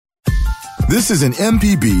This is an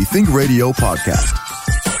MPB Think Radio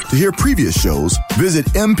podcast. To hear previous shows, visit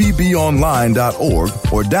mpbonline.org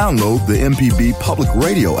or download the MPB Public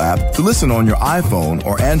Radio app to listen on your iPhone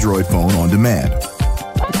or Android phone on demand.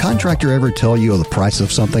 Did a contractor ever tell you the price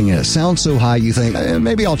of something and it sounds so high you think,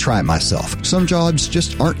 maybe I'll try it myself? Some jobs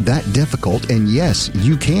just aren't that difficult, and yes,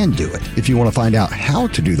 you can do it. If you want to find out how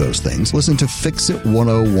to do those things, listen to Fix It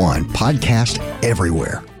 101, podcast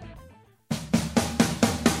everywhere.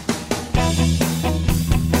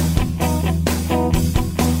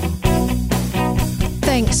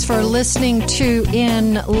 Thanks for listening to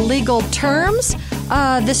In Legal Terms.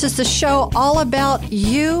 This is the show all about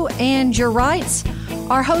you and your rights.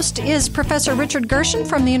 Our host is Professor Richard Gershon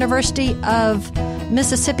from the University of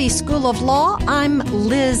Mississippi School of Law. I'm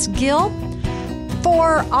Liz Gill.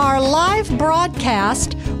 For our live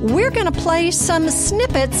broadcast, we're going to play some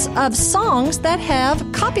snippets of songs that have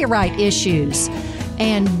copyright issues.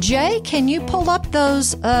 And Jay, can you pull up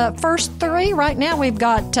those first three? Right now we've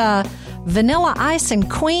got Vanilla Ice and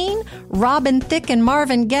Queen, Robin Thicke and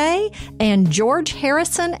Marvin Gaye, and George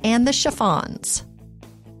Harrison and the Chiffons.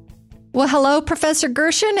 Well, hello, Professor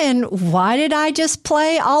Gershon, and why did I just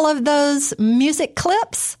play all of those music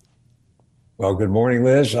clips? Well, good morning,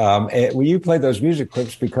 Liz. You played those music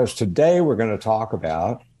clips because today we're going to talk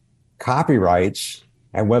about copyrights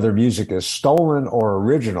and whether music is stolen or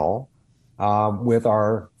original with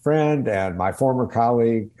our friend and my former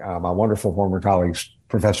colleague, my wonderful former colleague,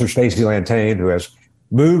 Professor Stacey Lantane, who has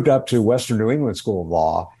moved up to Western New England School of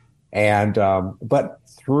Law. And but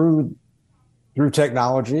through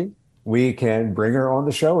technology, we can bring her on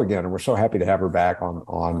the show again. And we're so happy to have her back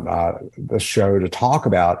on the show to talk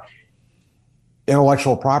about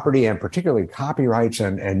intellectual property and particularly copyrights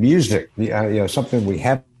and music, something we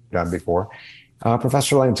haven't done before.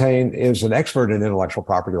 Professor Lantane is an expert in intellectual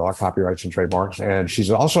property law, copyrights and trademarks, and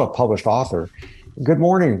she's also a published author. Good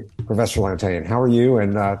morning, Professor Lantane. How are you?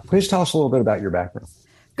 And please tell us a little bit about your background.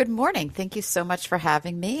 Good morning. Thank you so much for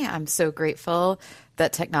having me. I'm so grateful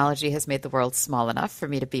that technology has made the world small enough for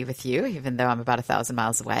me to be with you, even though I'm about 1,000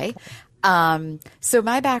 miles away. So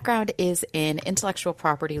my background is in intellectual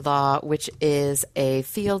property law, which is a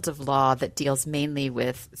field of law that deals mainly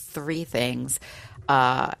with three things: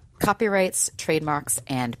 copyrights, trademarks,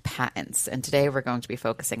 and patents. And today we're going to be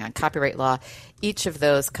focusing on copyright law. Each of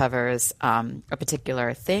those covers a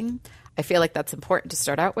particular thing. I feel like that's important to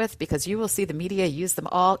start out with because you will see the media use them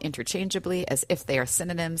all interchangeably as if they are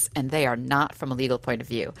synonyms, and they are not from a legal point of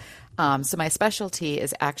view. So my specialty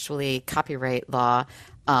is actually copyright law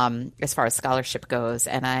as far as scholarship goes,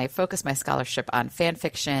 and I focus my scholarship on fan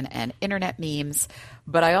fiction and internet memes,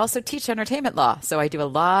 but I also teach entertainment law, so I do a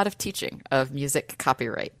lot of teaching of music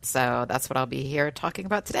copyright. So that's what I'll be here talking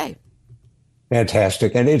about today.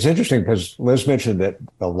 Fantastic. And it's interesting because Liz mentioned that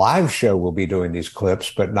the live show will be doing these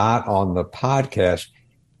clips, but not on the podcast.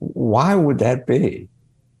 Why would that be?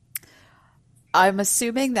 I'm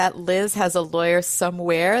assuming that Liz has a lawyer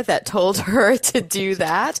somewhere that told her to do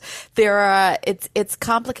that. It's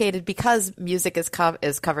complicated because music is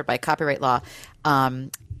covered by copyright law.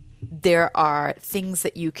 There are things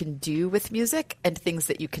that you can do with music and things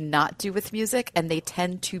that you cannot do with music, and they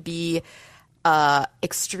tend to be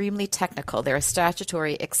extremely technical. There are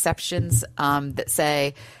statutory exceptions that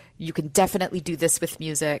say you can definitely do this with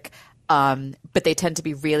music, but they tend to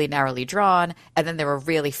be really narrowly drawn. And then there are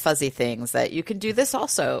really fuzzy things that you can do this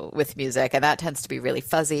also with music, and that tends to be really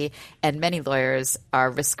fuzzy. And many lawyers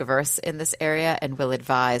are risk averse in this area and will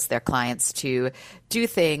advise their clients to do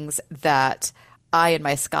things that I, in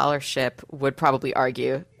my scholarship, would probably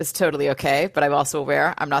argue is totally okay, but I'm also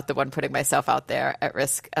aware I'm not the one putting myself out there at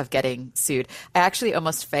risk of getting sued. I actually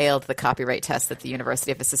almost failed the copyright test that the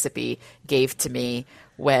University of Mississippi gave to me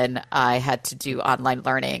when I had to do online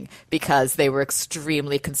learning because they were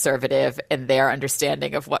extremely conservative in their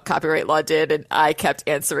understanding of what copyright law did, and I kept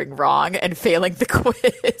answering wrong and failing the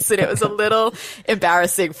quiz. And it was a little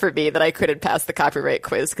embarrassing for me that I couldn't pass the copyright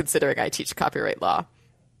quiz considering I teach copyright law.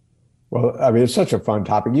 Well, I mean, it's such a fun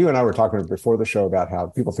topic. You and I were talking before the show about how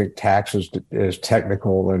people think tax is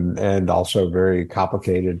technical and also very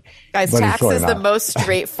complicated. Guys, tax is the most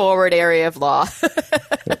straightforward area of law.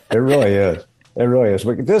 It really is. It really is.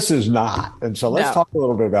 But this is not. And so let's talk a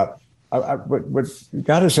little bit about what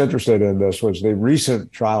got us interested in this was the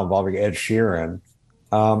recent trial involving Ed Sheeran.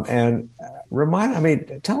 And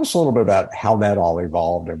tell us a little bit about how that all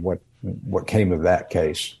evolved and what came of that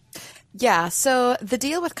case. Yeah. So the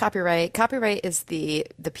deal with copyright is the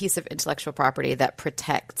piece of intellectual property that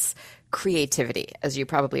protects creativity, as you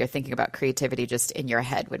probably are thinking about creativity just in your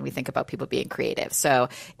head when we think about people being creative. So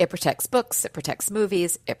it protects books, it protects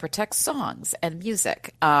movies, it protects songs and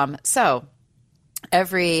music. So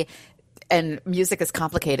And music is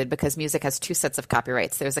complicated because music has two sets of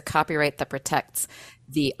copyrights. There's a copyright that protects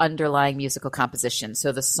the underlying musical composition,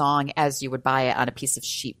 so the song as you would buy it on a piece of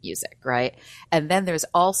sheet music, right? And then there's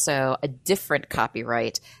also a different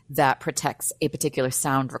copyright that protects a particular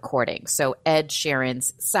sound recording. So Ed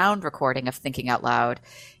Sheeran's sound recording of Thinking Out Loud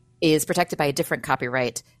is protected by a different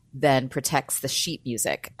copyright than protects the sheet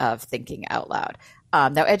music of Thinking Out Loud.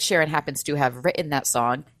 Now, Ed Sheeran happens to have written that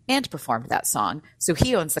song and performed that song, so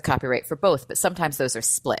he owns the copyright for both, but sometimes those are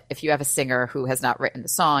split. If you have a singer who has not written the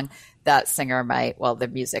song, that singer might,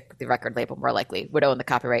 the record label more likely would own the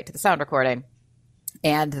copyright to the sound recording,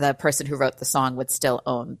 and the person who wrote the song would still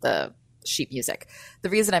own the sheet music. The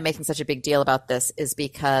reason I'm making such a big deal about this is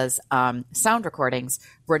because sound recordings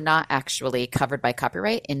were not actually covered by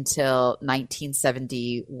copyright until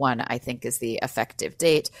 1971, I think is the effective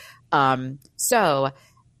date. So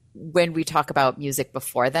when we talk about music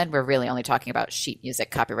before then, we're really only talking about sheet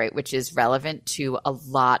music copyright, which is relevant to a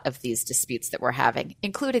lot of these disputes that we're having,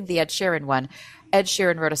 including the Ed Sheeran one. Ed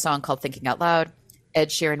Sheeran wrote a song called Thinking Out Loud. Ed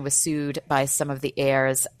Sheeran was sued by some of the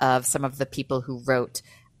heirs of some of the people who wrote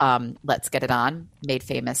Let's Get It On, made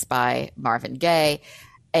famous by Marvin Gaye.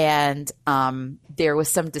 And there was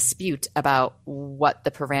some dispute about what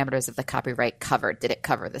the parameters of the copyright covered. Did it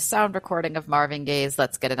cover the sound recording of Marvin Gaye's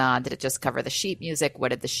Let's Get It On? Did it just cover the sheet music?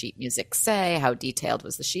 What did the sheet music say? How detailed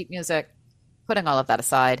was the sheet music? Putting all of that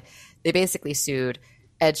aside, they basically sued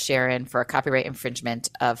Ed Sheeran for a copyright infringement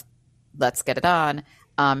of Let's Get It On.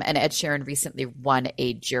 And Ed Sheeran recently won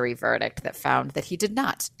a jury verdict that found that he did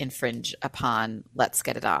not infringe upon Let's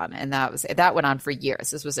Get It On. And that went on for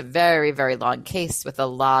years. This was a very, very long case with a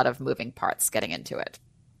lot of moving parts getting into it.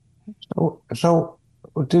 So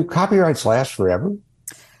do copyrights last forever?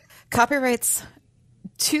 Copyrights,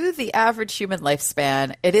 to the average human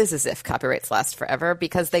lifespan, it is as if copyrights last forever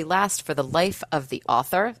because they last for the life of the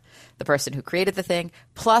author, the person who created the thing,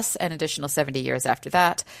 plus an additional 70 years after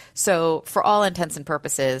that. So for all intents and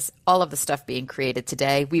purposes, all of the stuff being created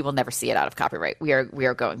today, we will never see it out of copyright. We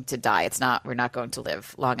are going to die. We're not going to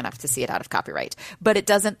live long enough to see it out of copyright. But it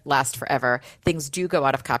doesn't last forever. Things do go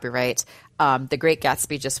out of copyright. The Great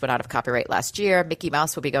Gatsby just went out of copyright last year. Mickey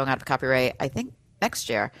Mouse will be going out of copyright, I think, next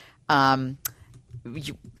year.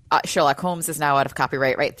 Sherlock Holmes is now out of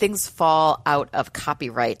copyright, right? Things fall out of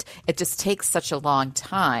copyright. It just takes such a long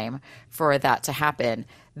time for that to happen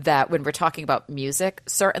that when we're talking about music,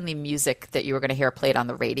 certainly music that you were going to hear played on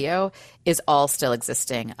the radio is all still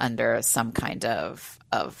existing under some kind of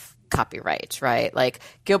copyright, right? Like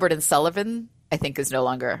Gilbert and Sullivan, I think, is no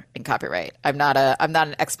longer in copyright. I'm not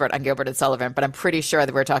an expert on Gilbert and Sullivan, but I'm pretty sure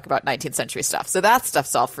that we're talking about 19th century stuff. So that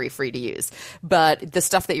stuff's all free to use. But the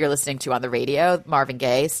stuff that you're listening to on the radio, Marvin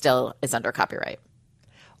Gaye, still is under copyright.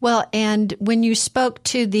 Well, and when you spoke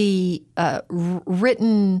to the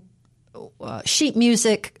written sheet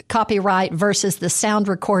music copyright versus the sound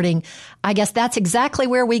recording, I guess that's exactly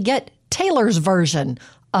where we get Taylor's version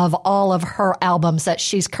of all of her albums that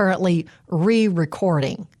she's currently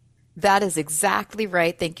re-recording. That is exactly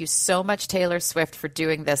right. Thank you so much, Taylor Swift, for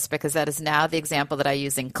doing this, because that is now the example that I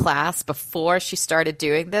use in class. Before she started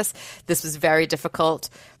doing this was very difficult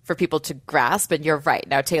for people to grasp. And you're right.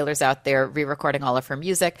 Now Taylor's out there re-recording all of her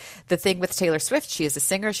music. The thing with Taylor Swift, she is a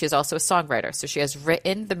singer. She is also a songwriter. So she has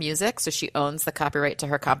written the music. So she owns the copyright to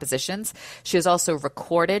her compositions. She has also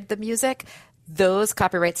recorded the music. Those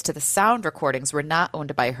copyrights to the sound recordings were not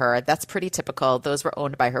owned by her. That's pretty typical. Those were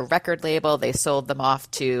owned by her record label. They sold them off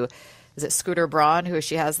to, is it Scooter Braun, who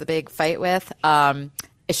she has the big fight with?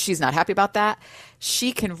 She's not happy about that.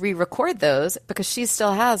 She can re-record those because she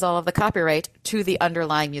still has all of the copyright to the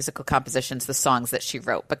underlying musical compositions, the songs that she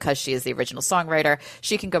wrote, because she is the original songwriter.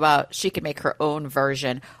 She can go out, she can make her own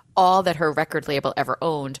version. All that her record label ever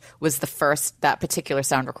owned was that particular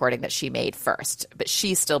sound recording that she made first. But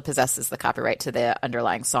she still possesses the copyright to the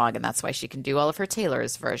underlying song, and that's why she can do all of her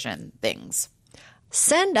Taylor's version things.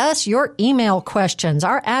 Send us your email questions.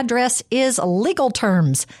 Our address is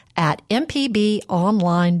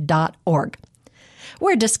legalterms@mpbonline.org.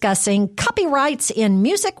 We're discussing copyrights in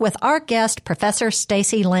music with our guest, Professor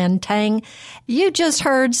Stacy Lynn Tang. You just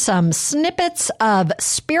heard some snippets of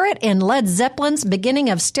Spirit in Led Zeppelin's beginning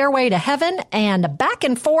of Stairway to Heaven and Back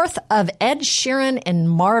and Forth of Ed Sheeran and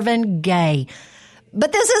Marvin Gaye.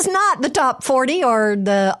 But this is not the top 40 or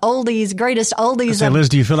the oldies, greatest oldies. Say, Liz,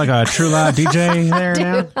 do you feel like a True Live DJ there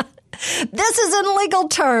now? This is in Legal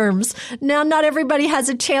Terms. Now, not everybody has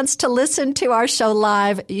a chance to listen to our show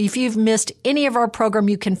live. If you've missed any of our program,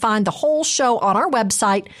 you can find the whole show on our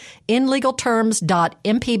website,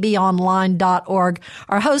 inlegalterms.mpbonline.org.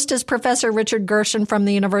 Our host is Professor Richard Gershon from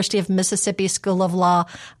the University of Mississippi School of Law.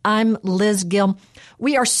 I'm Liz Gill.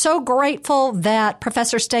 We are so grateful that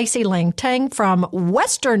Professor Stacy Ling Tang from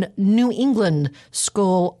Western New England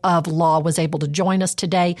School of Law was able to join us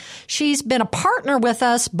today. She's been a partner with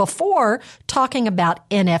us before talking about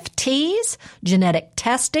NFTs, genetic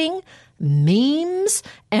testing, memes,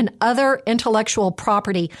 and other intellectual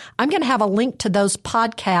property. I'm going to have a link to those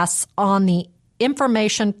podcasts on the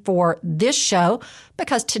information for this show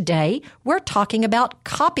because today we're talking about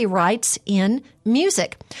copyrights in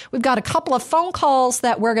music. We've got a couple of phone calls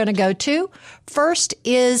that we're going to go to. First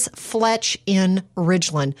is Fletch in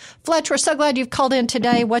Ridgeland. Fletch, we're so glad you've called in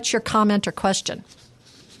today. What's your comment or question?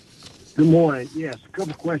 Good morning. Yes, a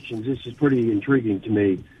couple of questions. This is pretty intriguing to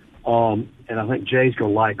me, and I think Jay's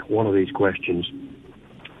going to like one of these questions.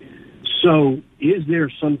 So is there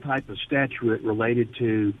some type of statute related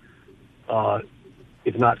to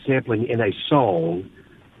if not sampling in a song,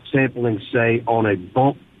 sampling, say, on the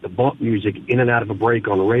bump music in and out of a break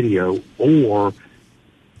on the radio, or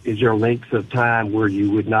is there a length of time where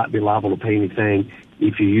you would not be liable to pay anything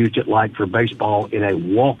if you used it like for baseball in a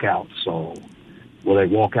walkout song, where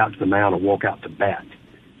they walk out to the mound or walk out to bat?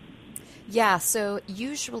 Yeah, so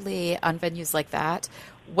usually on venues like that,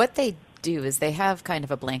 what they do is they have kind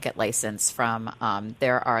of a blanket license from,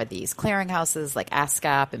 there are these clearinghouses like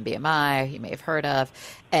ASCAP and BMI, you may have heard of,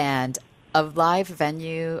 and a live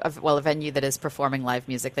venue, a venue that is performing live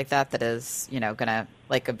music like that is, gonna,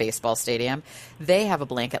 like a baseball stadium, they have a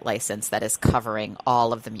blanket license that is covering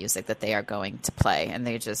all of the music that they are going to play, and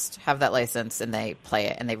they just have that license and they play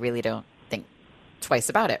it, and they really don't think twice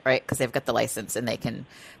about it, right? Because they've got the license and they can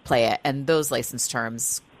play it, and those license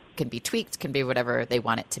terms can be tweaked, can be whatever they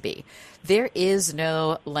want it to be. There is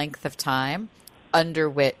no length of time under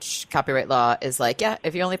which copyright law is like, yeah,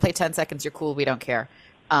 if you only play 10 seconds, you're cool, we don't care.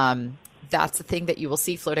 That's the thing that you will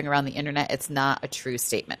see floating around the internet. It's not a true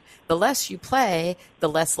statement. The less you play, the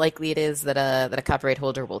less likely it is that a copyright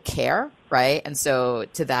holder will care, right? And so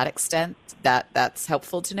to that extent, that's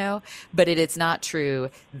helpful to know. But it is not true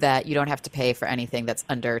that you don't have to pay for anything that's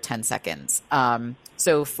under 10 seconds.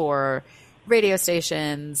 So for radio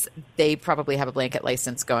stations, they probably have a blanket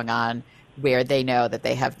license going on where they know that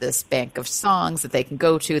they have this bank of songs that they can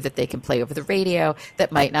go to, that they can play over the radio,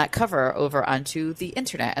 that might not cover over onto the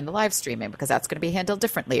internet and the live streaming, because that's going to be handled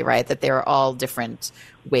differently, right? That there are all different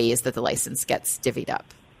ways that the license gets divvied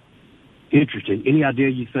up. Interesting. Any idea,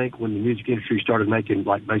 you think, when the music industry started making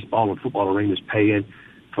like baseball and football arenas paying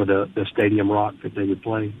for the stadium rock that they would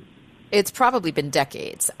play? It's probably been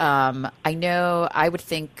decades. I know, I would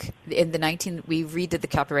think we redid the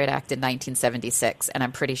Copyright Act in 1976, and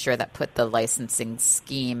I'm pretty sure that put the licensing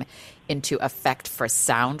scheme into effect for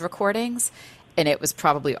sound recordings, and it was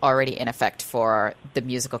probably already in effect for the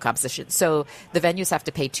musical composition. So the venues have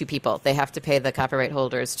to pay two people. They have to pay the copyright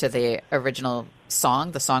holders to the original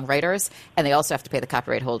song, the songwriters, and they also have to pay the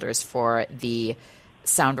copyright holders for the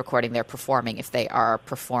sound recording they're performing if they are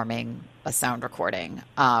performing a sound recording.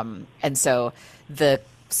 And so the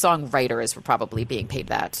songwriters were probably being paid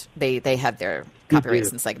that. They had their copyright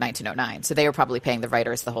since like 1909. So they were probably paying the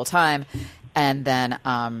writers the whole time. And then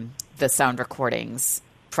the sound recordings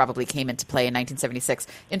probably came into play in 1976.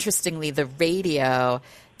 Interestingly, the radio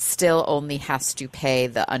still only has to pay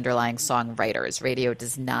the underlying songwriters. Radio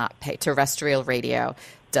does not pay. Terrestrial radio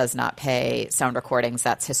does not pay sound recordings.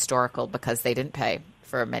 That's historical because they didn't pay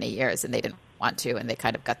for many years and they didn't want to, and they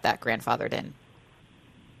kind of got that grandfathered in.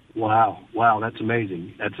 Wow, that's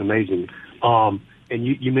amazing. And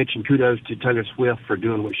you mentioned kudos to Taylor Swift for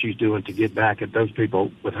doing what she's doing to get back at those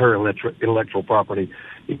people with her intellectual property,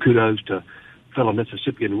 and kudos to fellow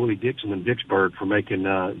Mississippian Willie Dixon in Vicksburg for making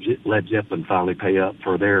Led Zeppelin finally pay up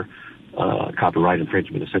for their copyright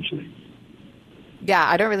infringement, essentially. Yeah,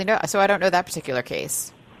 I don't really know. So I don't know that particular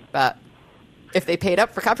case. But if they paid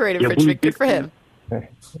up for copyright infringement, good for him.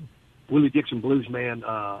 Willie Dixon Blues Man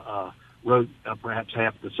wrote perhaps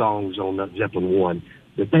half the songs on Zeppelin 1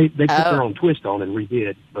 that they put their own twist on and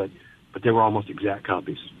redid, but they were almost exact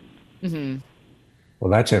copies. Mm-hmm.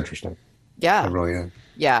 Well, that's interesting. Yeah. That really is.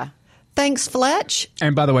 Yeah. Thanks, Fletch.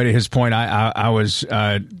 And by the way, to his point, I was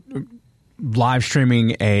live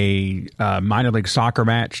streaming a minor league soccer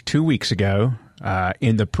match 2 weeks ago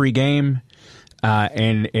in the pregame,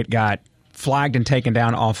 and it got flagged and taken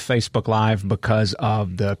down off Facebook Live because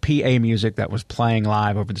of the PA music that was playing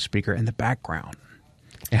live over the speaker in the background.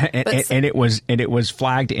 And it was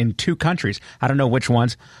flagged in 2 countries. I don't know which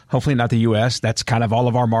ones. Hopefully not the U.S. That's kind of all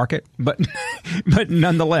of our market. But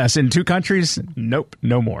nonetheless, in 2 countries, nope,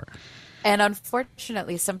 no more. And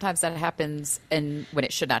unfortunately, sometimes that happens and when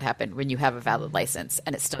it should not happen, when you have a valid license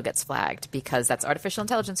and it still gets flagged, because that's artificial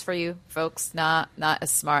intelligence for you, folks. Not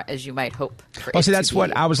as smart as you might hope for it see, that's to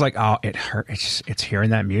what be. I was like, oh, it hurt. It's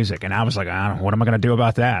hearing that music. And I was like, I don't know, what am I going to do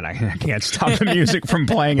about that? I can't stop the music from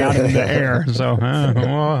playing out in the air. So,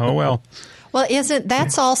 oh well. Well,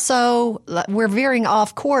 that's also, we're veering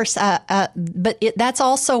off course, but that's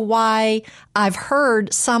also why I've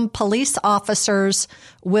heard some police officers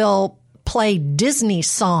will play Disney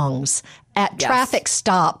songs at traffic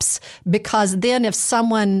stops, because then if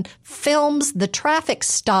someone films the traffic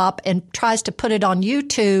stop and tries to put it on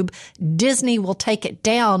YouTube, Disney will take it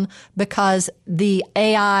down because the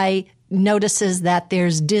AI notices that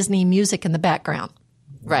there's Disney music in the background.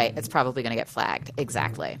 Right. It's probably going to get flagged.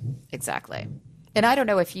 Exactly. And I don't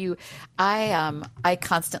know if I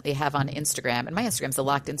constantly have on Instagram, and my Instagram's a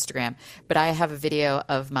locked Instagram, but I have a video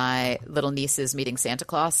of my little nieces meeting Santa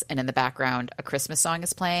Claus, and in the background, a Christmas song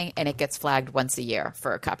is playing, and it gets flagged once a year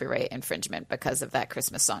for copyright infringement because of that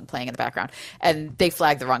Christmas song playing in the background. And they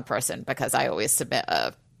flagged the wrong person because I always submit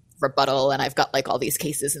a rebuttal, and I've got like all these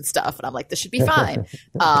cases and stuff, and I'm like, this should be fine.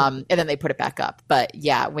 And then they put it back up. But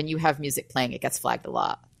yeah, when you have music playing, it gets flagged a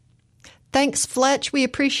lot. Thanks, Fletch. We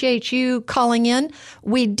appreciate you calling in.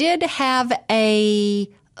 We did have a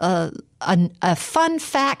fun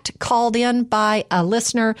fact called in by a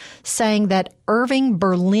listener saying that Irving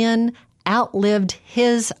Berlin outlived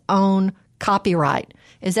his own copyright.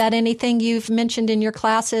 Is that anything you've mentioned in your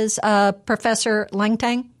classes, Professor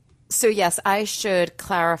Langtang? So yes, I should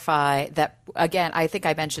clarify that, again, I think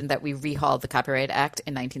I mentioned that we rehauled the Copyright Act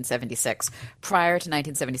in 1976. Prior to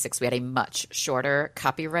 1976, we had a much shorter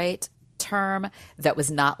copyright term that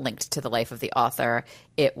was not linked to the life of the author.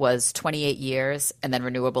 It was 28 years and then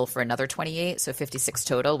renewable for another 28, so 56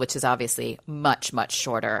 total, which is obviously much, much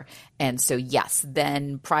shorter. And so, yes,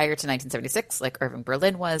 then prior to 1976, like Irving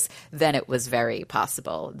Berlin was, then it was very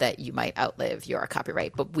possible that you might outlive your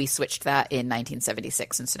copyright. But we switched that in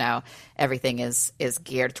 1976. And so now everything is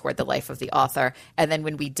geared toward the life of the author. And then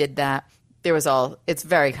when we did that, it's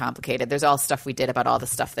very complicated. There's all stuff we did about all the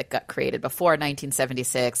stuff that got created before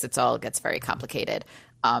 1976. It all gets very complicated.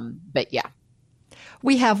 But yeah.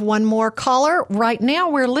 We have one more caller. Right now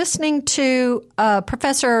we're listening to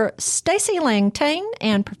Professor Stacy Langtang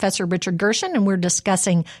and Professor Richard Gershon, and we're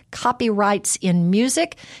discussing copyrights in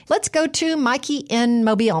music. Let's go to Mikey in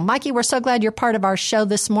Mobile. Mikey, we're so glad you're part of our show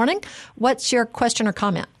this morning. What's your question or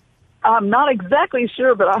comment? I'm not exactly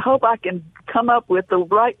sure, but I hope I can come up with the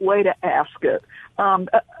right way to ask it.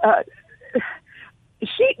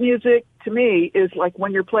 Sheet music, to me, is like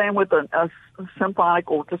when you're playing with a symphonic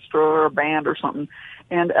orchestra or a band or something.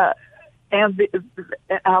 And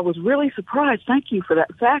I was really surprised. Thank you for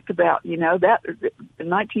that fact about, that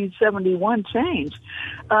 1971 change.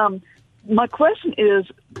 My question is,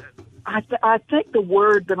 I think the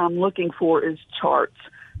word that I'm looking for is charts,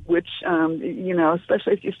 which,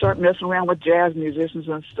 especially if you start messing around with jazz musicians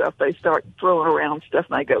and stuff, they start throwing around stuff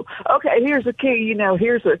and they go, okay, here's a key,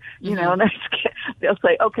 here's a, and they'll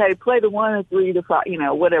say, okay, play the 1 and 3 to 5,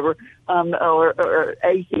 whatever, or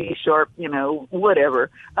A, C sharp, whatever,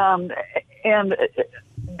 and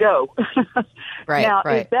go. Right. Now,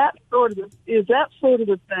 right. is that sort of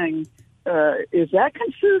the thing? Is that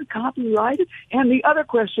considered copyrighted? And the other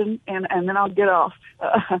question, and then I'll get off.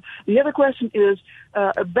 The other question is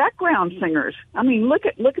background singers. I mean, look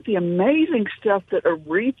at the amazing stuff that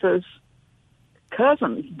Aretha's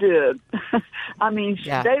cousins did. I mean,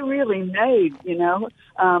 They really made.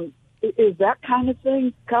 Is that kind of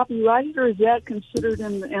thing copyrighted, or is that considered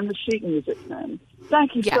in the sheet music thing?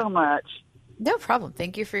 Thank you so much. No problem.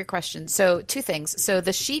 Thank you for your question. So 2 things. So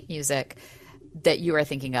the sheet music that you are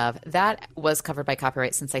thinking of, that was covered by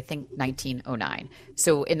copyright since I think 1909.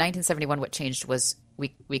 So in 1971, what changed was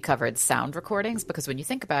we covered sound recordings, because when you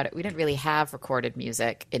think about it, we didn't really have recorded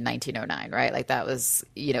music in 1909, right? Like that was,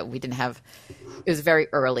 we didn't have, it was very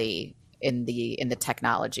early in the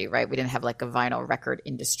technology, right? We didn't have like a vinyl record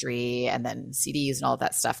industry, and then CDs and all of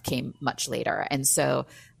that stuff came much later. And so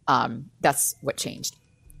that's what changed.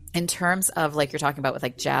 In terms of like you're talking about with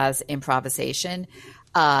like jazz improvisation,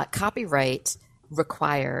 copyright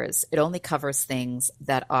requires, it only covers things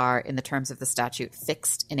that are, in the terms of the statute,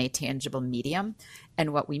 fixed in a tangible medium.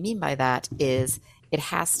 And what we mean by that is it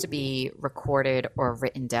has to be recorded or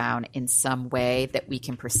written down in some way that we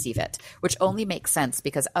can perceive it, which only makes sense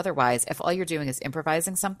because otherwise, if all you're doing is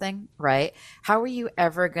improvising something, right, how are you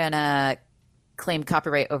ever going to claim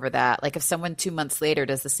copyright over that. Like if someone 2 months later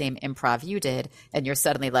does the same improv you did, and you're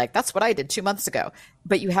suddenly like, that's what I did 2 months ago,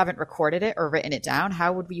 but you haven't recorded it or written it down,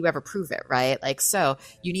 how would you ever prove it, right? Like, so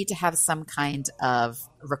you need to have some kind of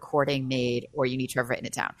recording made, or you need to have written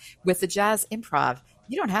it down. With the jazz improv,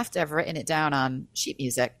 you don't have to have written it down on sheet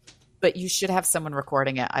music, but you should have someone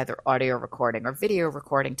recording it, either audio recording or video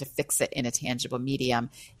recording, to fix it in a tangible medium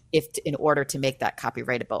in order to make that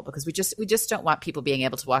copyrightable, because we just don't want people being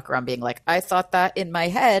able to walk around being like, I thought that in my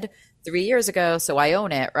head 3 years ago, so I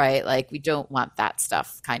own it, right? Like we don't want that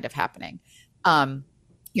stuff kind of happening.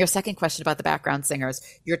 Your second question about the background singers,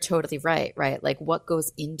 you're totally right? Like what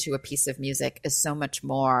goes into a piece of music is so much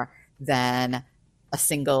more than a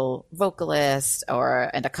single vocalist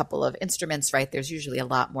and a couple of instruments, right? There's usually a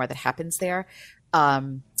lot more that happens there.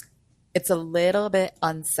 It's a little bit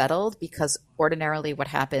unsettled because ordinarily what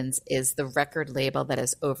happens is the record label that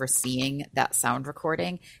is overseeing that sound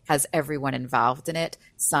recording has everyone involved in it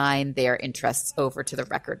sign their interests over to the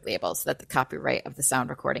record label so that the copyright of the sound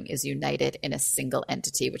recording is united in a single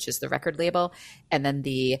entity, which is the record label. And then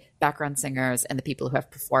the background singers and the people who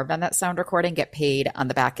have performed on that sound recording get paid on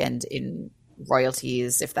the back end in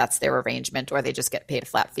royalties, if that's their arrangement, or they just get paid a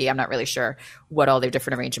flat fee. I'm not really sure what all their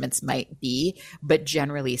different arrangements might be, but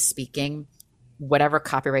generally speaking, whatever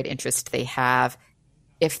copyright interest they have,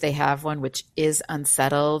 if they have one, which is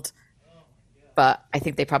unsettled, but I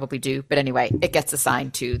think they probably do. But anyway, it gets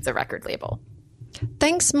assigned to the record label.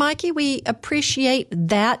 Thanks, Mikey. We appreciate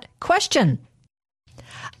that question.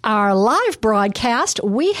 Our live broadcast,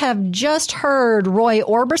 we have just heard Roy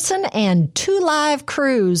Orbison and Two Live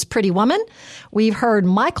Crew's Pretty Woman. We've heard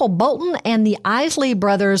Michael Bolton and the Isley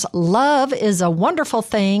Brothers' Love is a Wonderful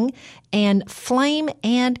Thing, and Flame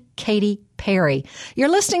and Katy Perry. You're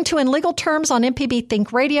listening to In Legal Terms on MPB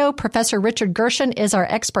Think Radio. Professor Richard Gershon is our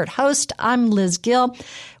expert host. I'm Liz Gill.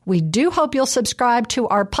 We do hope you'll subscribe to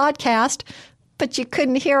our podcast. But you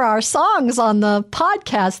couldn't hear our songs on the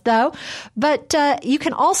podcast, though. But you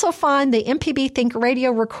can also find the MPB Think Radio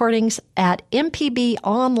recordings at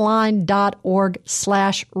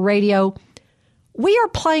mpbonline.org/radio. We are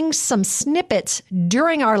playing some snippets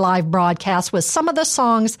during our live broadcast with some of the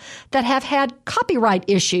songs that have had copyright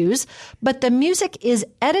issues, but the music is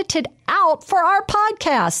edited out for our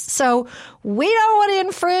podcast. So we don't want to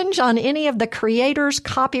infringe on any of the creators'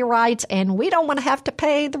 copyrights, and we don't want to have to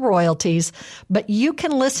pay the royalties. But you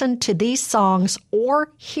can listen to these songs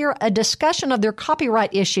or hear a discussion of their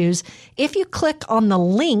copyright issues if you click on the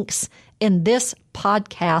links in this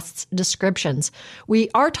podcast's descriptions.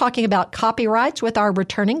 We are talking about copyrights with our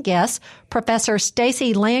returning guest, Professor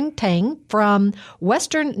Stacey Langtang from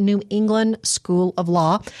Western New England School of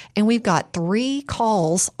Law. And we've got 3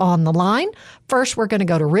 calls on the line. First, we're going to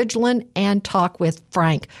go to Ridgeland and talk with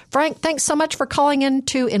Frank. Frank, thanks so much for calling in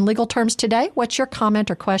Legal Terms today. What's your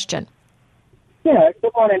comment or question? Yeah,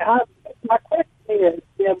 good morning. My question is,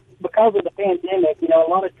 because of the pandemic, a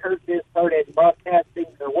lot of churches started broadcasting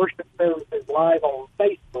their worship services live on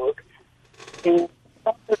Facebook, and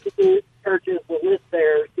some churches will list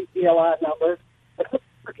their CCLI number, but other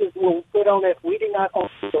churches will put on it, we do not own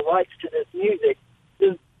the rights to this music.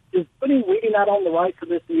 Does putting we do not own the rights to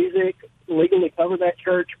this music legally cover that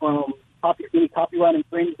church from any copyright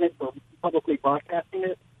infringement for publicly broadcasting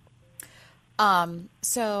it?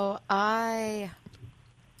 So I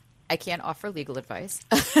can't offer legal advice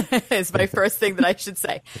is my first thing that I should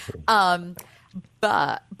say.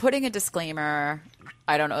 But putting a disclaimer,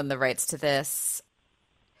 I don't own the rights to this,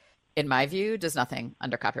 in my view, does nothing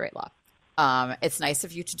under copyright law. It's nice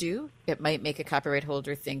of you to do. It might make a copyright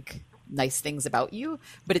holder think nice things about you,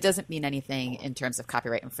 but it doesn't mean anything in terms of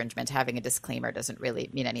copyright infringement. Having a disclaimer doesn't really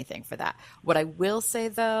mean anything for that. What I will say,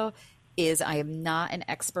 though, is I am not an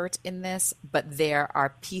expert in this, but there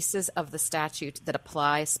are pieces of the statute that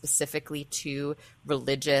apply specifically to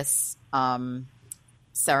religious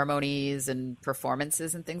ceremonies and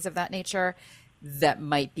performances and things of that nature that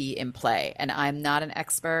might be in play. And I'm not an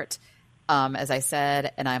expert, as I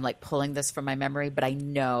said, and I'm pulling this from my memory, but I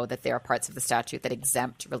know that there are parts of the statute that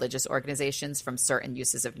exempt religious organizations from certain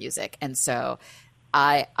uses of music. And so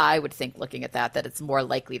I would think, looking at that it's more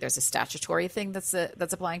likely there's a statutory thing that's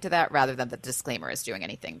applying to that rather than the disclaimer is doing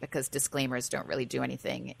anything, because disclaimers don't really do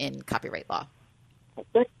anything in copyright law.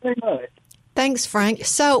 Thanks very much. Thanks, Frank.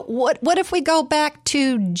 So what if we go back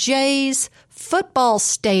to Jay's football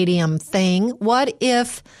stadium thing? What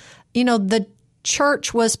if, the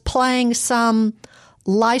church was playing some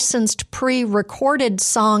licensed pre-recorded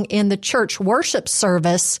song in the church worship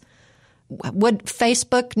service? Would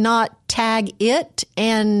Facebook not tag it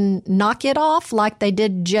and knock it off like they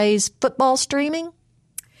did Jay's football streaming?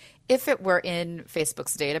 If it were in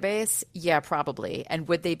Facebook's database, yeah, probably. And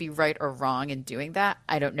would they be right or wrong in doing that?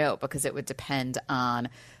 I don't know, because it would depend on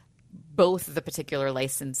both the particular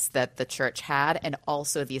license that the church had and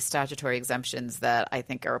also the statutory exemptions that I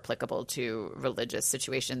think are applicable to religious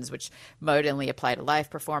situations, which might only apply to live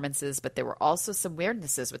performances. But there were also some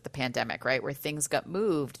weirdnesses with the pandemic, right, where things got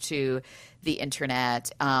moved to the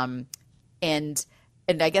internet. And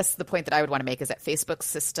I guess the point that I would want to make is that Facebook's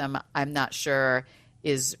system, I'm not sure,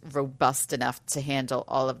 is robust enough to handle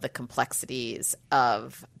all of the complexities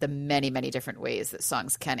of the many, many different ways that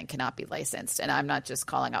songs can and cannot be licensed. And I'm not just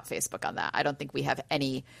calling out Facebook on that. I don't think we have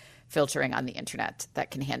any filtering on the internet that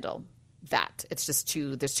can handle that. It's just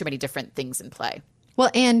there's too many different things in play. Well,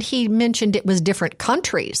 and he mentioned it was different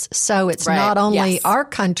countries. So it's not only our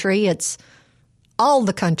country, it's all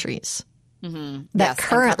the countries that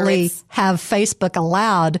currently have Facebook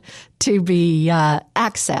allowed to be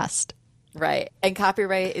accessed. Right. And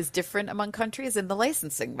copyright is different among countries, and the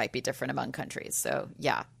licensing might be different among countries. So,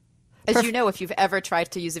 yeah. As you know, if you've ever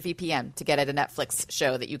tried to use a VPN to get at a Netflix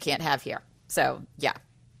show that you can't have here. So, yeah.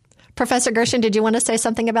 Professor Gershon, did you want to say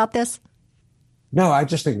something about this? No, I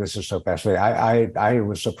just think this is so fascinating. I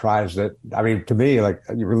was surprised that, I mean, to me, like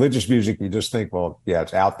religious music, you just think, well, yeah,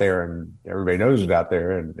 it's out there and everybody knows it's out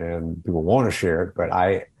there and people want to share it. But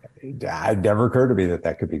it never occurred to me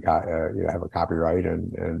that could be, have a copyright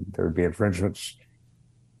and there would be infringements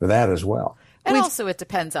for that as well. And also it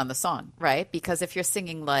depends on the song, right? Because if you're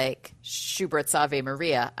singing like Schubert's Ave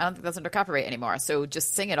Maria, I don't think that's under copyright anymore. So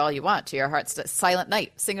just sing it all you want to your heart's Silent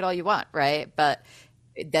Night, sing it all you want, right? But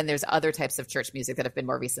then there's other types of church music that have been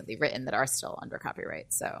more recently written that are still under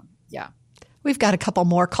copyright. So, yeah. We've got a couple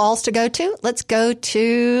more calls to go to. Let's go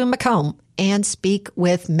to Macomb and speak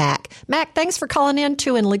with Mac. Mac, thanks for calling in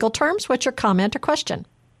to In Legal Terms. What's your comment or question?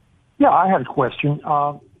 Yeah, I had a question.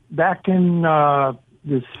 Back in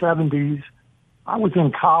the 70s, I was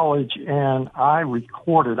in college and I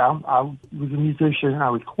recorded. I was a musician. I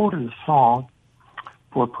recorded a song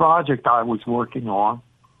for a project I was working on.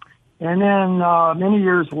 And then many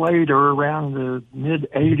years later, around the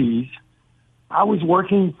mid-'80s, I was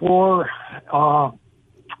working for a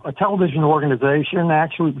television organization.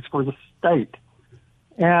 Actually, it was for the state.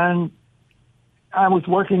 And I was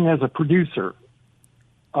working as a producer.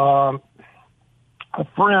 A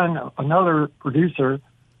friend, another producer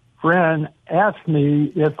friend, asked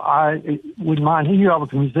me if I wouldn't mind, he knew I was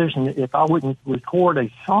a musician, if I wouldn't record a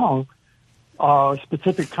song, a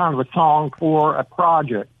specific kind of a song for a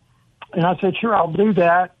project. And I said, sure, I'll do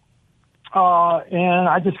that. And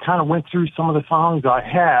I just kind of went through some of the songs I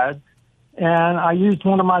had, and I used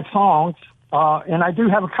one of my songs, and I do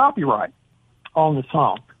have a copyright on the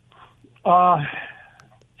song.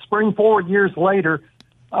 Spring forward years later,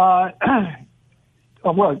 well,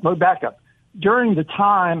 back up. During the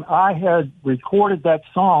time, I had recorded that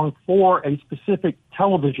song for a specific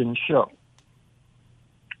television show.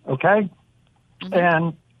 Okay? Mm-hmm.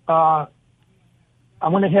 And I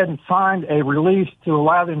went ahead and signed a release to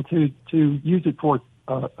allow them to use it for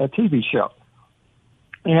a TV show.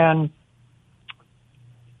 And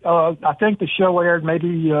I think the show aired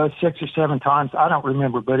maybe 6 or 7 times. I don't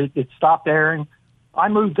remember, but it stopped airing. I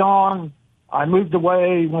moved on. I moved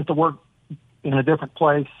away, went to work in a different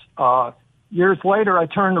place. Years later, I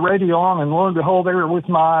turned the radio on, and lo and behold, there was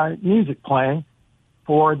my music playing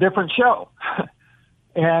for a different show.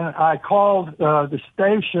 And I called the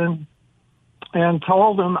station and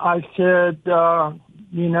told them, I said,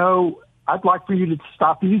 I'd like for you to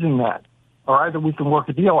stop using that, or either we can work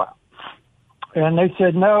a deal out. And they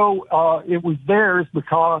said, no, it was theirs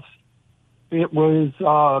because it was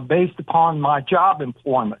based upon my job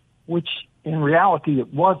employment, which in reality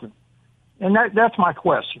it wasn't. And that's my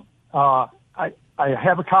question. I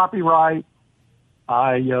have a copyright.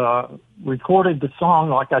 I recorded the song,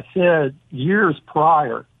 like I said, years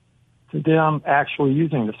prior to them actually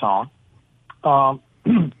using the song.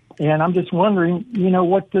 And I'm just wondering,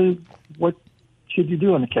 what should you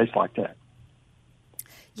do in a case like that?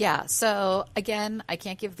 Yeah. So again, I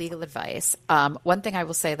can't give legal advice. One thing I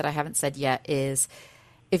will say that I haven't said yet is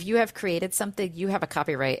if you have created something, you have a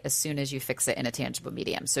copyright as soon as you fix it in a tangible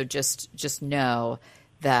medium. So just know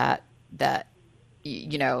that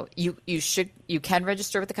you can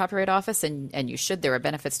register with the Copyright Office and you should. There are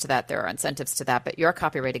benefits to that. There are incentives to that, but your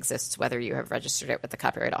copyright exists whether you have registered it with the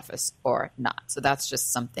Copyright Office or not. So that's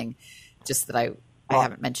just something that I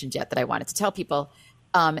haven't mentioned yet that I wanted to tell people.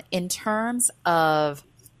 In terms of,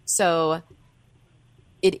 so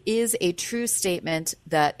it is a true statement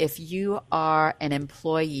that if you are an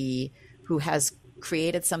employee who has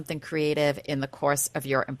created something creative in the course of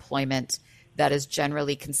your employment, that is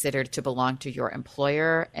generally considered to belong to your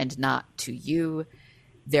employer and not to you.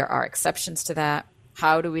 There are exceptions to that.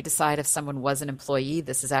 How do we decide if someone was an employee?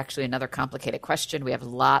 This is actually another complicated question. We have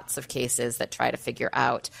lots of cases that try to figure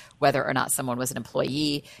out whether or not someone was an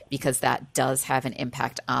employee, because that does have an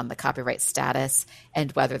impact on the copyright status and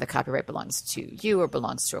whether the copyright belongs to you or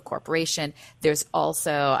belongs to a corporation. There's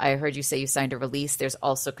also, I heard you say you signed a release. There's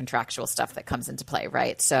also contractual stuff that comes into play,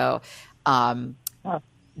 right? So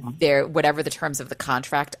whatever the terms of the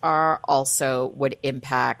contract are also would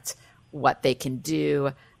impact what they can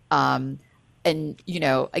do. And,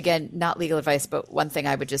 again, not legal advice, but one thing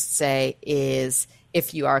I would just say is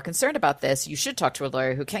if you are concerned about this, you should talk to a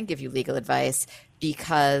lawyer who can give you legal advice,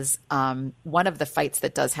 because one of the fights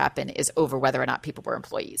that does happen is over whether or not people were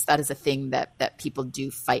employees. That is a thing that people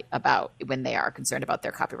do fight about when they are concerned about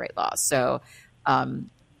their copyright laws. So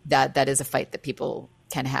that is a fight that people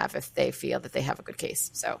can have if they feel that they have a good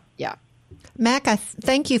case. So, yeah. Mac, I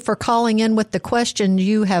thank you for calling in with the question.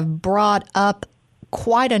 You have brought up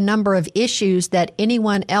quite a number of issues that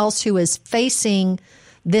anyone else who is facing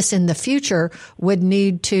this in the future would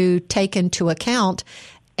need to take into account.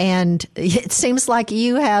 And it seems like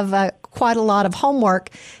you have quite a lot of homework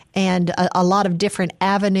and a lot of different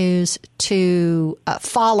avenues to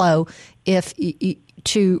follow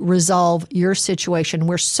to resolve your situation.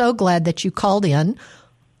 We're so glad that you called in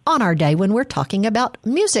on our day when we're talking about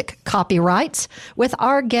music copyrights with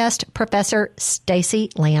our guest, Professor Stacy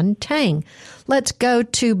Lan-Tang. Let's go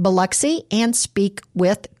to Biloxi and speak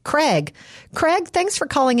with Craig. Craig, thanks for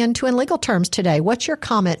calling in to In Legal Terms today. What's your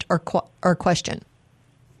comment or question?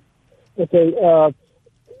 Okay, on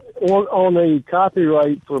the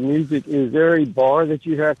copyright for music, is there a bar that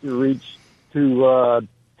you have to reach to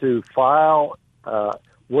file?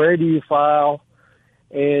 Where do you file?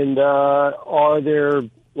 And are there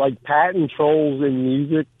like patent trolls in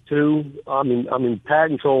music too? I mean,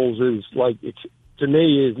 patent trolls is like, to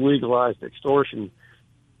me, is legalized extortion.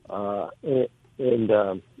 And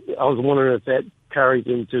I was wondering if that carries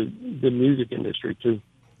into the music industry too.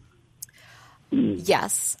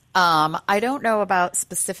 Yes. I don't know about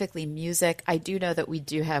specifically music. I do know that we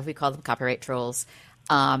call them copyright trolls.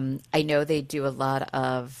 I know they do a lot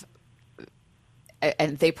of,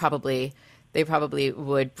 and they probably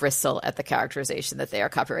would bristle at the characterization that they are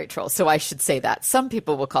copyright trolls. So I should say that. Some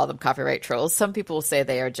people will call them copyright trolls. Some people will say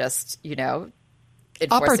they are just,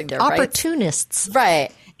 enforcing their rights. Opportunists.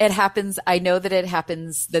 Right. It happens. I know that it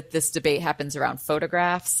happens, that this debate happens around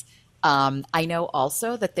photographs. I know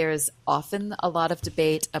also that there's often a lot of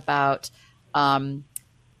debate about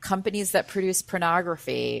companies that produce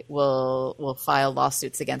pornography will file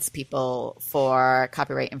lawsuits against people for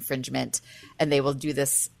copyright infringement, and they will do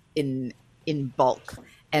this in bulk.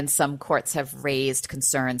 And some courts have raised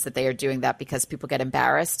concerns that they are doing that because people get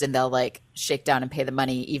embarrassed and they'll shake down and pay the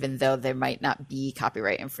money, even though there might not be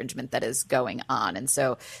copyright infringement that is going on. And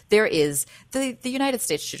so there is the United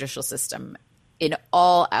States judicial system in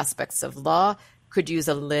all aspects of law could use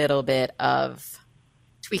a little bit of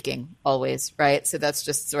tweaking always, right? So that's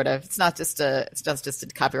just it's not just a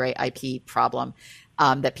copyright IP problem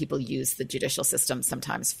that people use the judicial system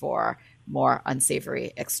sometimes for more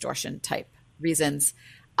unsavory extortion type reasons.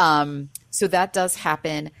 So that does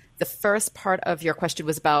happen. The first part of your question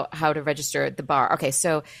was about how to register the bar. Okay,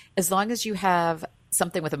 so as long as you have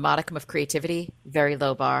something with a modicum of creativity, very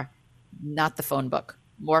low bar, not the phone book,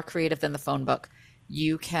 more creative than the phone book,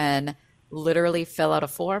 you can literally fill out a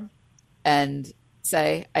form and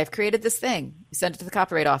say, I've created this thing. You send it to the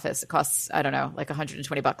Copyright Office. It costs, I don't know, like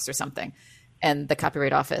 $120 or something. And the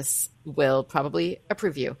Copyright Office will probably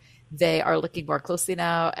approve you. They are looking more closely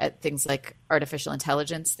now at things like artificial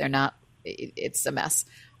intelligence. They're not, it's a mess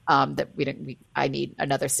that I need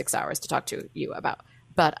another 6 hours to talk to you about.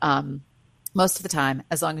 But most of the time,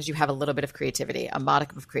 as long as you have a little bit of creativity, a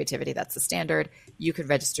modicum of creativity, that's the standard, you could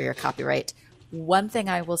register your copyright. One thing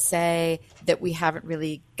I will say that we haven't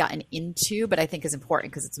really gotten into, but I think is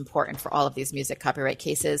important because it's important for all of these music copyright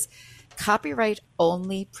cases, copyright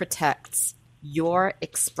only protects your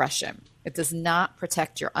expression. It does not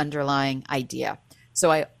protect your underlying idea.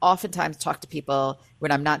 So I oftentimes talk to people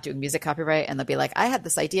when I'm not doing music copyright and they'll be like, I had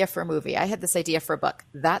this idea for a movie. I had this idea for a book.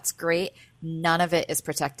 That's great. None of it is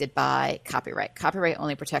protected by copyright. Copyright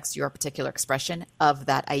only protects your particular expression of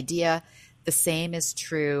that idea. The same is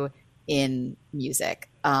true in music.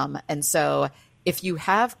 And so if you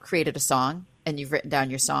have created a song and you've written down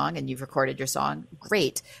your song and you've recorded your song,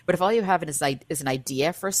 great. But if all you have is an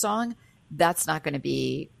idea for a song, that's not going to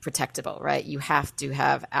be protectable, right? You have to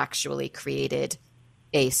have actually created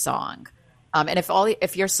a song. And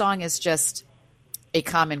if your song is just a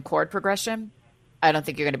common chord progression, I don't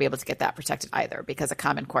think you're going to be able to get that protected either, because a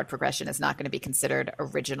common chord progression is not going to be considered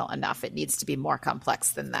original enough. It needs to be more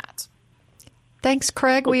complex than that. Thanks,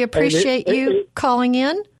 Craig. We appreciate you calling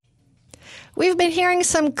in. We've been hearing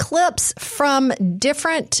some clips from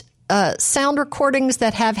different sound recordings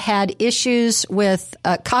that have had issues with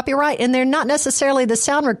copyright, and they're not necessarily the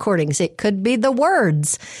sound recordings. It could be the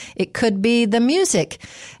words. It could be the music.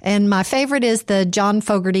 And my favorite is the John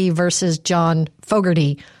Fogerty versus John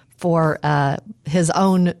Fogerty for his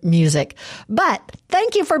own music. But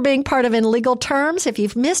thank you for being part of In Legal Terms. If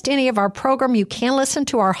you've missed any of our program, you can listen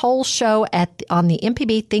to our whole show on the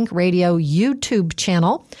MPB Think Radio YouTube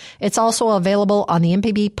channel. It's also available on the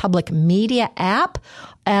MPB Public Media app,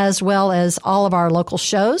 as well as all of our local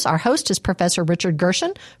shows. Our host is Professor Richard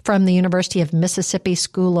Gershon from the University of Mississippi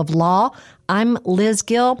School of Law. I'm Liz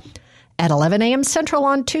Gill. At 11 a.m. Central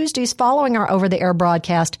on Tuesdays following our over-the-air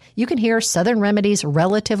broadcast, you can hear Southern Remedies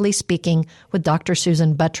Relatively Speaking with Dr.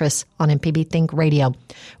 Susan Buttress on MPB Think Radio.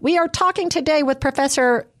 We are talking today with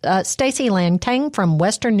Professor Stacey Lang Tang from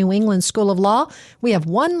Western New England School of Law. We have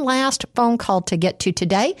one last phone call to get to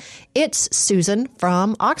today. It's Susan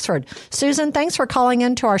from Oxford. Susan, thanks for calling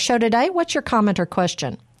into our show today. What's your comment or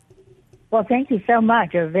question? Well, thank you so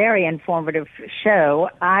much. A very informative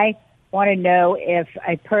show. I want to know if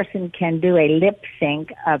a person can do a lip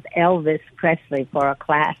sync of Elvis Presley for a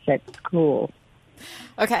class at school.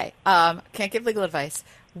 Okay. Can't give legal advice.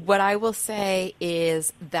 What I will say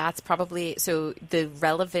is that's probably, so the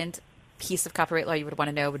relevant piece of copyright law you would want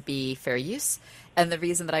to know would be fair use. And the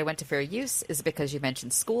reason that I went to fair use is because you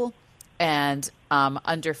mentioned school. And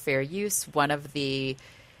under fair use, one of the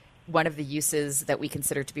uses that we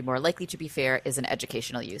consider to be more likely to be fair is an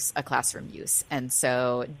educational use, a classroom use. And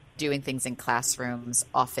so doing things in classrooms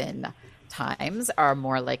oftentimes are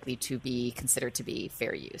more likely to be considered to be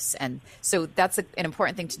fair use. And so that's an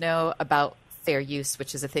important thing to know about fair use,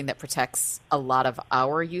 which is a thing that protects a lot of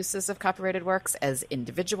our uses of copyrighted works as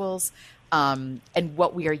individuals. And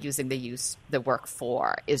what we are using the work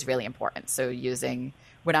for is really important. So as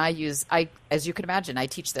you can imagine, I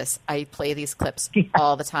teach this. I play these clips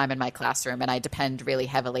all the time in my classroom, and I depend really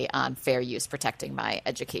heavily on fair use protecting my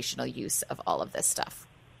educational use of all of this stuff.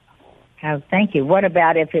 Oh, thank you. What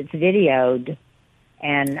about if it's videoed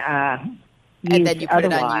and then you put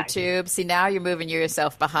otherwise? It on YouTube? See, now you're moving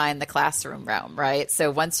yourself behind the classroom realm, right?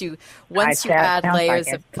 So once you add layers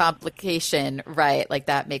of complication, right, like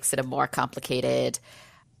that makes it a more complicated,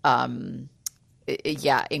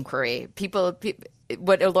 inquiry. People,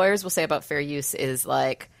 what lawyers will say about fair use is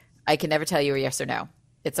like, I can never tell you a yes or no.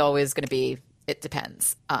 It's always going to be, it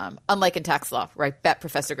depends. Unlike in tax law, right? Bet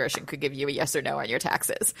Professor Gershon could give you a yes or no on your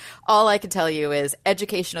taxes. All I can tell you is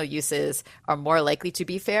educational uses are more likely to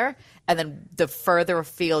be fair. And then the further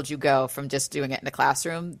afield you go from just doing it in the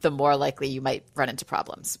classroom, the more likely you might run into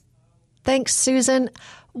problems. Thanks, Susan.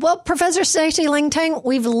 Well, Professor Stacey Lang Tang,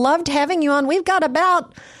 we've loved having you on. We've got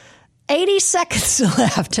about 80 seconds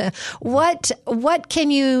left. What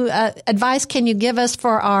can you advice can you give us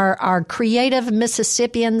for our creative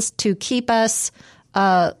Mississippians to keep us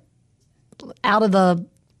out of the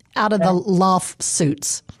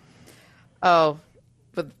lawsuits? Oh,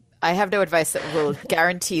 but I have no advice that will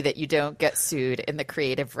guarantee that you don't get sued in the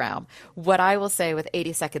creative realm. What I will say with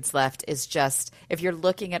 80 seconds left is just, if you're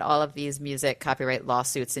looking at all of these music copyright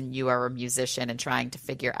lawsuits and you are a musician and trying to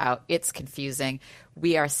figure out, it's confusing.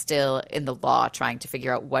 We are still in the law trying to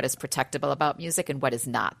figure out what is protectable about music and what is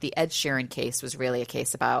not. The Ed Sheeran case was really a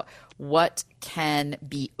case about what can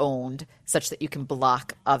be owned such that you can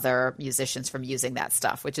block other musicians from using that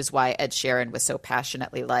stuff, which is why Ed Sheeran was so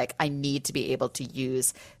passionately like, I need to be able to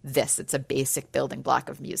use this. It's a basic building block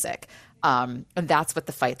of music. And that's what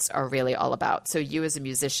the fights are really all about. So you as a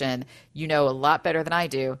musician, you know a lot better than I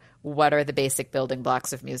do what are the basic building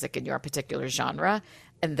blocks of music in your particular genre.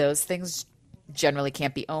 And those things generally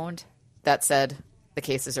can't be owned. That said, the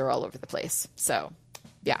cases are all over the place. So,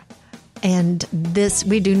 yeah. And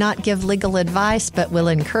we do not give legal advice, but we'll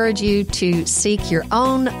encourage you to seek your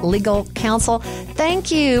own legal counsel.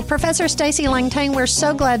 Thank you, Professor Stacey Lang Tang. We're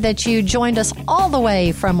so glad that you joined us all the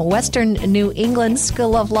way from Western New England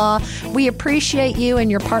School of Law. We appreciate you and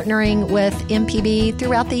your partnering with MPB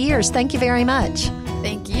throughout the years. Thank you very much.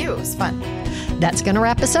 Thank you. It was fun. That's going to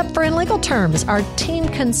wrap us up for In Legal Terms. Our team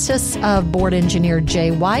consists of board engineer Jay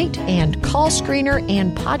White and call screener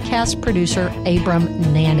and podcast producer Abram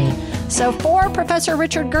Nanny. So for Professor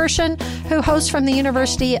Richard Gershon, who hosts from the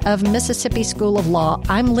University of Mississippi School of Law,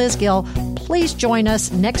 I'm Liz Gill. please join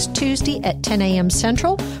us next Tuesday at 10 a.m.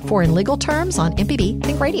 Central for In Legal Terms on MPB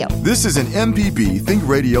Think Radio. This is an MPB Think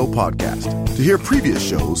Radio podcast. To hear previous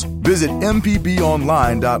shows, visit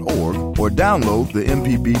mpbonline.org or download the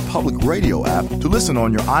MPB Public Radio app to listen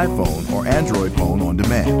on your iPhone or Android phone on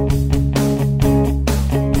demand.